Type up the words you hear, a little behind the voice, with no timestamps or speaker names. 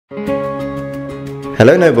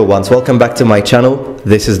Hello noble ones, welcome back to my channel.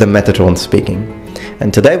 This is the Metatron speaking,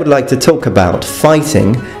 and today I would like to talk about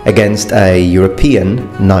fighting against a European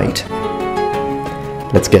knight.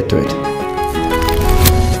 Let's get to it.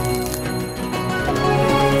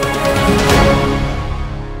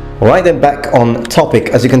 Alright then, back on topic.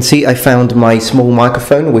 As you can see, I found my small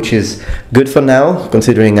microphone, which is good for now,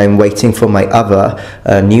 considering I'm waiting for my other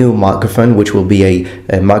new microphone, which will be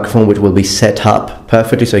a microphone which will be set up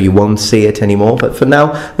perfectly so you won't see it anymore. But for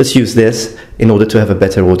now, let's use this in order to have a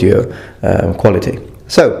better audio quality.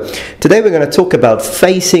 So, today we're going to talk about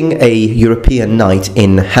facing a European knight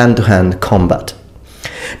in hand-to-hand combat.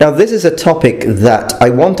 Now, this is a topic that I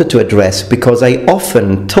wanted to address because I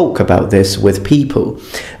often talk about this with people,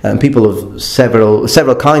 people of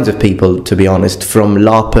several kinds of people, to be honest, from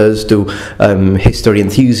LARPers to history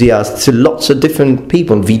enthusiasts to lots of different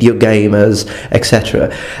people, video gamers,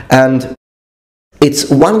 etc. And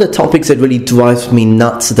it's one of the topics that really drives me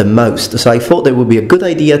nuts the most. So I thought it would be a good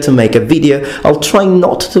idea to make a video. I'll try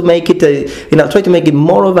not to make it try to make it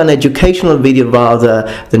more of an educational video rather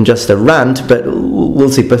than just a rant, but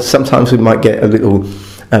we'll see. But sometimes we might get a little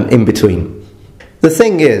in between. The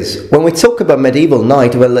thing is, when we talk about medieval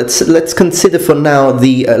knight, well, let's consider for now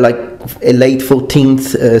the late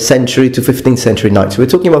 14th century to 15th century knights. We're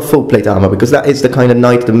talking about full plate armor because that is the kind of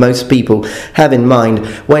knight that most people have in mind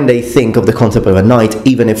when they think of the concept of a knight,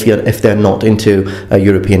 even if they're not into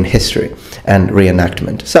European history and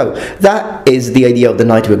reenactment. So that is the idea of the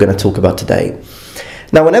knight we're going to talk about today.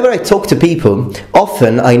 Now, whenever I talk to people,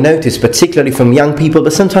 often I notice, particularly from young people,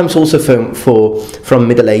 but sometimes also from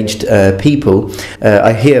middle-aged people,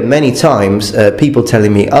 I hear many times people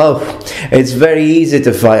telling me, "Oh, it's very easy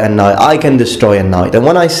to fight a knight. I can destroy a knight." And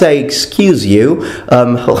when I say, "Excuse you,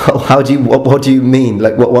 what do you mean?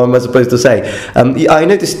 Like, what am I supposed to say?" I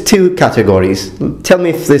notice two categories. Tell me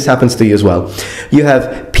if this happens to you as well. You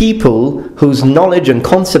have people whose knowledge and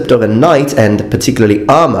concept of a knight, and particularly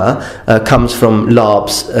armor, comes from LARP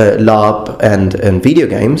and video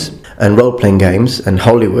games and role-playing games and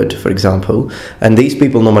Hollywood, for example, and these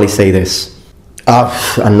people normally say this: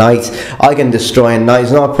 a knight, I can destroy a knight,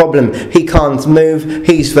 it's not a problem, he can't move,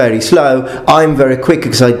 he's very slow, I'm very quick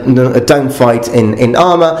because I don't fight in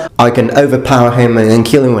armor, I can overpower him and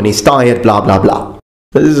kill him when he's tired, blah blah blah.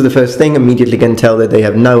 But this is the first thing. Immediately can tell that they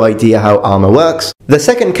have no idea how armor works. The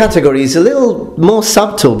second category is a little more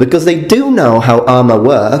subtle because they do know how armor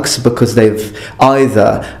works because they've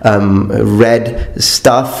either read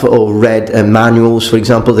stuff or read manuals. For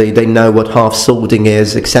example, they know what half swording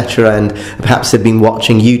is, etc. And perhaps they've been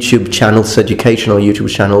watching YouTube channels, educational YouTube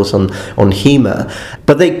channels on HEMA.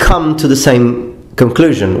 But they come to the same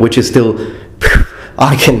conclusion, which is still,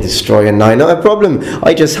 I can destroy a knight, not a problem.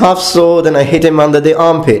 I just half sword and I hit him under the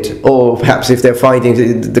armpit. Or perhaps if they're fighting,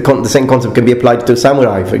 the same concept can be applied to a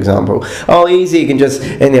samurai, for example. Oh, easy, you can just,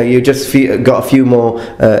 you just got a few more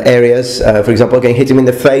areas. For example, I can hit him in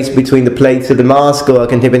the face between the plates of the mask, or I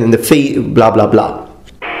can hit him in the feet, blah, blah, blah.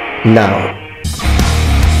 Now,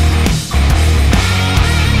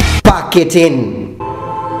 pack it in.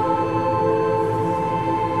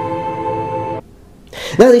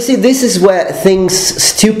 Now, you see, this is where things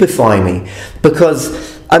stupefy me,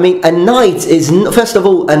 because, I mean, a knight is, first of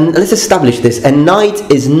all, and let's establish this, a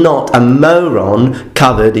knight is not a moron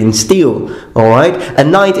covered in steel, alright? A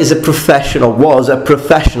knight is a professional, was a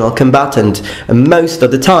professional combatant most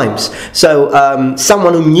of the times. So,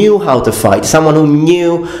 someone who knew how to fight, someone who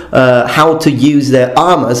knew how to use their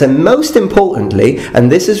armors, and most importantly,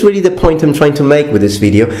 and this is really the point I'm trying to make with this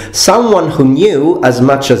video, someone who knew as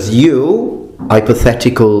much as you,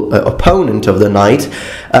 hypothetical opponent of the knight,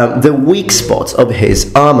 the weak spots of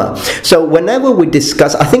his armor. So whenever we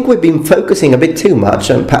discuss, I think we've been focusing a bit too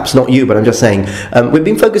much, and perhaps not you, but I'm just saying, we've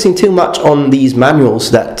been focusing too much on these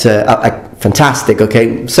manuals that are fantastic,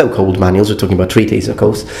 okay, so-called manuals, we're talking about treaties, of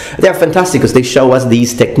course. They're fantastic because they show us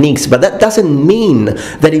these techniques, but that doesn't mean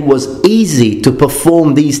that it was easy to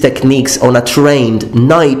perform these techniques on a trained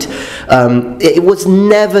knight. It was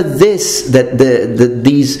never this that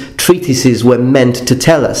these treatises were meant to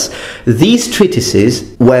tell us. These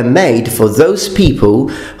treatises were made for those people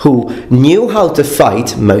who knew how to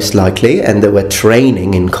fight, most likely, and they were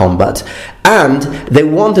training in combat, and they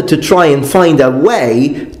wanted to try and find a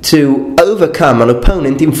way to overcome an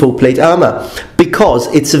opponent in full plate armor, because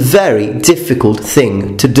it's a very difficult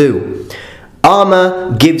thing to do.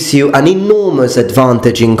 Armor gives you an enormous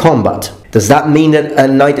advantage in combat. Does that mean that a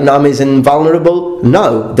knight in armor is invulnerable?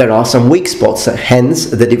 No, there are some weak spots, hence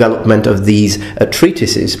the development of these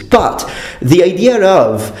treatises. But the idea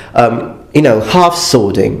of,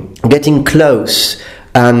 half-swording, getting close,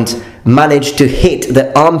 and manage to hit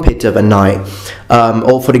the armpit of a knight,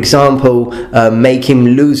 or for example make him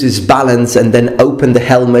lose his balance and then open the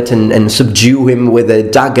helmet and subdue him with a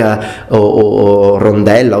dagger or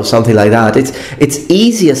rondella or something like that. It's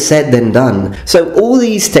easier said than done. So all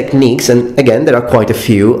these techniques, and again there are quite a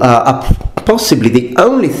few, are possibly the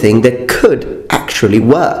only thing that could actually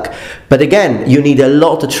work. But again, you need a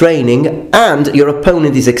lot of training, and your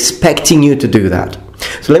opponent is expecting you to do that.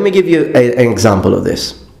 So let me give you an example of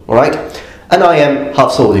this. All right, and I am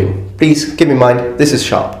half swording. Please keep in mind this is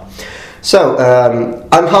sharp. So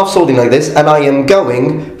I'm half swording like this, and I am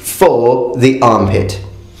going for the armpit.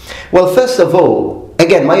 Well, first of all,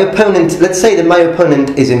 again, my opponent, let's say that my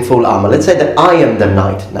opponent is in full armor. Let's say that I am the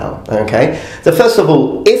knight now, okay? So first of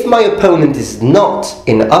all, if my opponent is not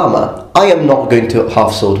in armor, I am not going to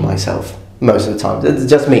half sword myself most of the time. It's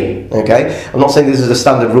just me, okay? I'm not saying this is the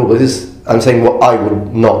standard rule, I'm saying what I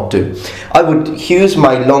would not do. I would use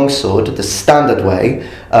my longsword the standard way,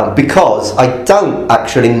 because I don't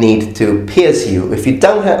actually need to pierce you. If you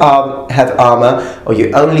don't have armor, or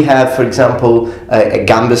you only have, for example, a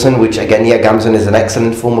gambeson, which again, yeah, gambeson is an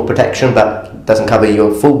excellent form of protection, but doesn't cover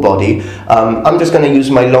your full body. I'm just going to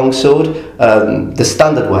use my longsword the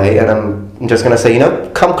standard way, and I'm just going to say, you know,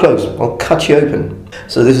 come close, I'll cut you open.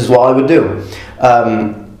 So this is what I would do.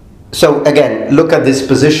 So again, look at this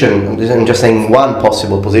position. I'm just saying one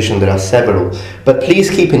possible position, there are several. But please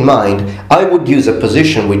keep in mind, I would use a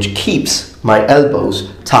position which keeps my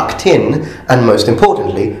elbows tucked in, and most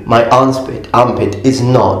importantly, my armpit is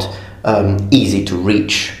not easy to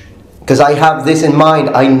reach. Because I have this in mind,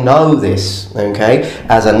 I know this, okay?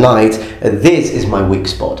 As a knight, this is my weak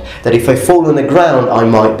spot. That if I fall on the ground, I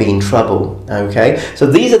might be in trouble, okay? So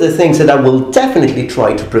these are the things that I will definitely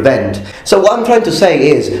try to prevent. So what I'm trying to say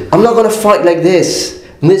is, I'm not going to fight like this.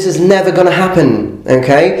 This is never going to happen,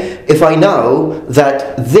 okay? If I know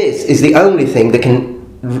that this is the only thing that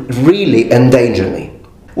can really endanger me.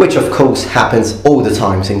 Which of course happens all the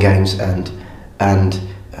times in games and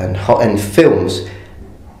films.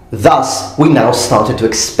 Thus, we now started to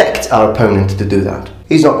expect our opponent to do that.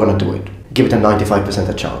 He's not going to do it. Give it a 95%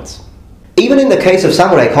 a chance. Even in the case of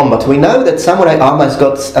samurai combat, we know that samurai armor has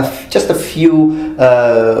got just a few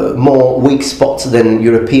more weak spots than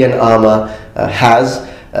European armor has.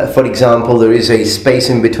 For example, there is a space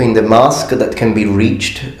in between the mask that can be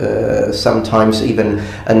reached. Sometimes even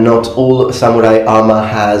not all samurai armor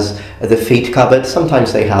has the feet covered.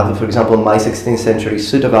 Sometimes they have. For example, my 16th century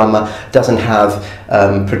suit of armor doesn't have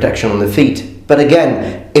protection on the feet. But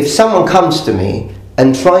again, if someone comes to me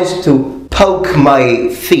and tries to poke my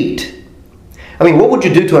feet, I mean, what would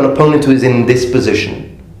you do to an opponent who is in this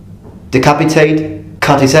position? Decapitate?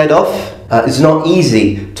 Cut his head off? It's not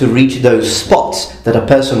easy to reach those spots that a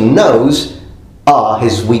person knows are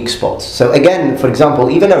his weak spots. So again, for example,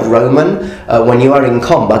 even a Roman, when you are in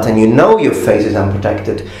combat and you know your face is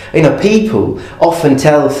unprotected, you know, people often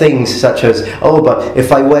tell things such as, oh, but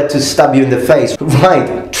if I were to stab you in the face,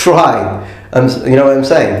 right, try. You know what I'm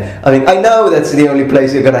saying? I mean, I know that's the only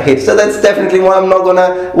place you're going to hit, so that's definitely why I'm not going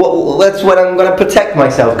to, well, that's when I'm going to protect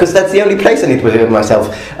myself, because that's the only place I need to protect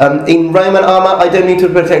myself. In Roman armor, I don't need to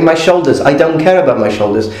protect my shoulders. I don't care about my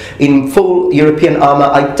shoulders. In full European armor,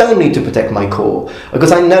 I don't need to protect my core,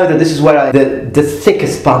 because I know that this is where the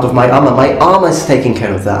thickest part of my armor is taking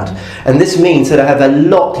care of that. And this means that I have a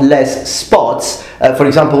lot less spots. For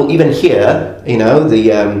example, even here, you know,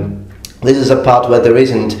 this is a part where there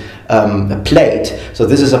isn't a plate, so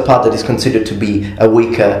this is a part that is considered to be a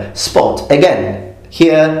weaker spot. Again,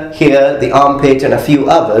 here, the armpit and a few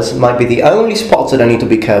others might be the only spots that I need to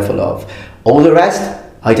be careful of. All the rest,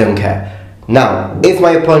 I don't care. Now, if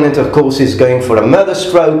my opponent, of course, is going for a murder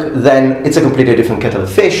stroke, then it's a completely different kettle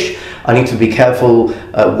of fish. I need to be careful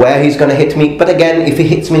where he's going to hit me. But again, if he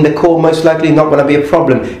hits me in the core, most likely not going to be a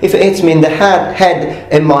problem. If it hits me in the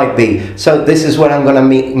head, it might be. So this is where I'm going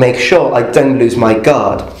to make sure I don't lose my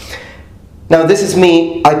guard. Now, this is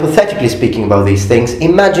me hypothetically speaking about these things.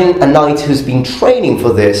 Imagine a knight who's been training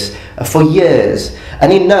for this for years,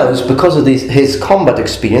 and he knows, because of his combat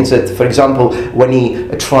experience, that, for example, when he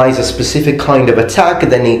tries a specific kind of attack,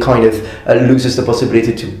 then he kind of loses the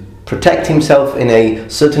possibility to protect himself in a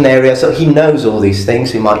certain area. So he knows all these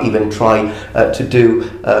things. He might even try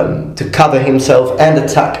to cover himself and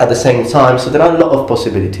attack at the same time. So there are a lot of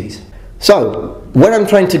possibilities. So what I'm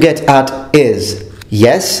trying to get at is,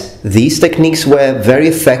 yes, these techniques were very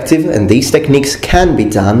effective and these techniques can be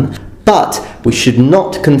done, but we should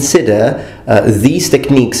not consider these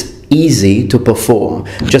techniques easy to perform,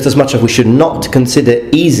 just as much as we should not consider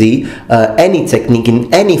easy any technique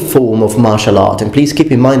in any form of martial art. And please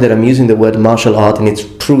keep in mind that I'm using the word martial art in its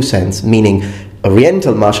true sense, meaning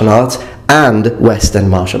Oriental martial arts and Western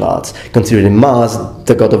martial arts. Considering Mars,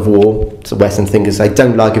 the god of war, so Western thinkers, I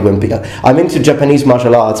don't like it when people... I'm into Japanese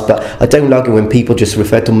martial arts, but I don't like it when people just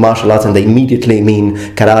refer to martial arts and they immediately mean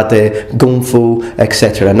karate, kung fu,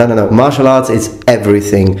 etc. No. Martial arts is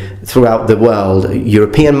everything throughout the world.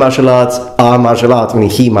 European martial arts are martial arts. I mean,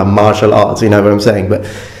 HEMA, martial arts, you know what I'm saying? But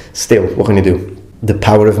still, what can you do? The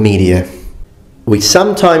power of media. We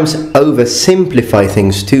sometimes oversimplify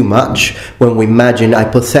things too much when we imagine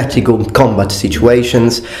hypothetical combat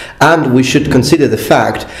situations, and we should consider the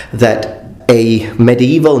fact that a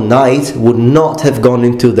medieval knight would not have gone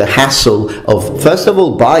into the hassle of, first of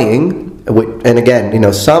all, buying, and again, you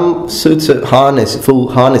know, some suits of full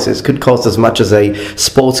harnesses could cost as much as a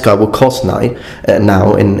sports car will cost now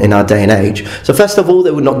in our day and age. So first of all,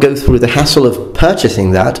 they would not go through the hassle of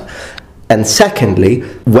purchasing that. And secondly,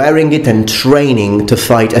 wearing it and training to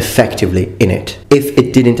fight effectively in it, if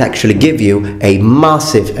it didn't actually give you a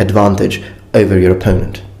massive advantage over your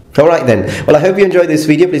opponent. Alright then, well, I hope you enjoyed this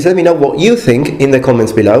video. Please let me know what you think in the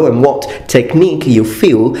comments below and what technique you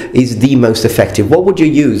feel is the most effective. What would you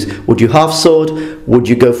use? Would you half sword? Would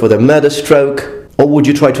you go for the murder stroke? Or would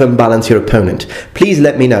you try to unbalance your opponent? Please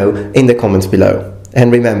let me know in the comments below. And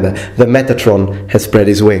remember, the Metatron has spread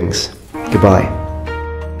his wings. Goodbye.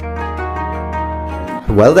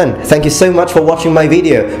 Well then, thank you so much for watching my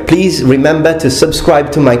video. Please remember to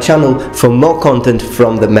subscribe to my channel for more content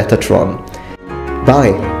from the Metatron.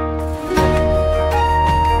 Bye!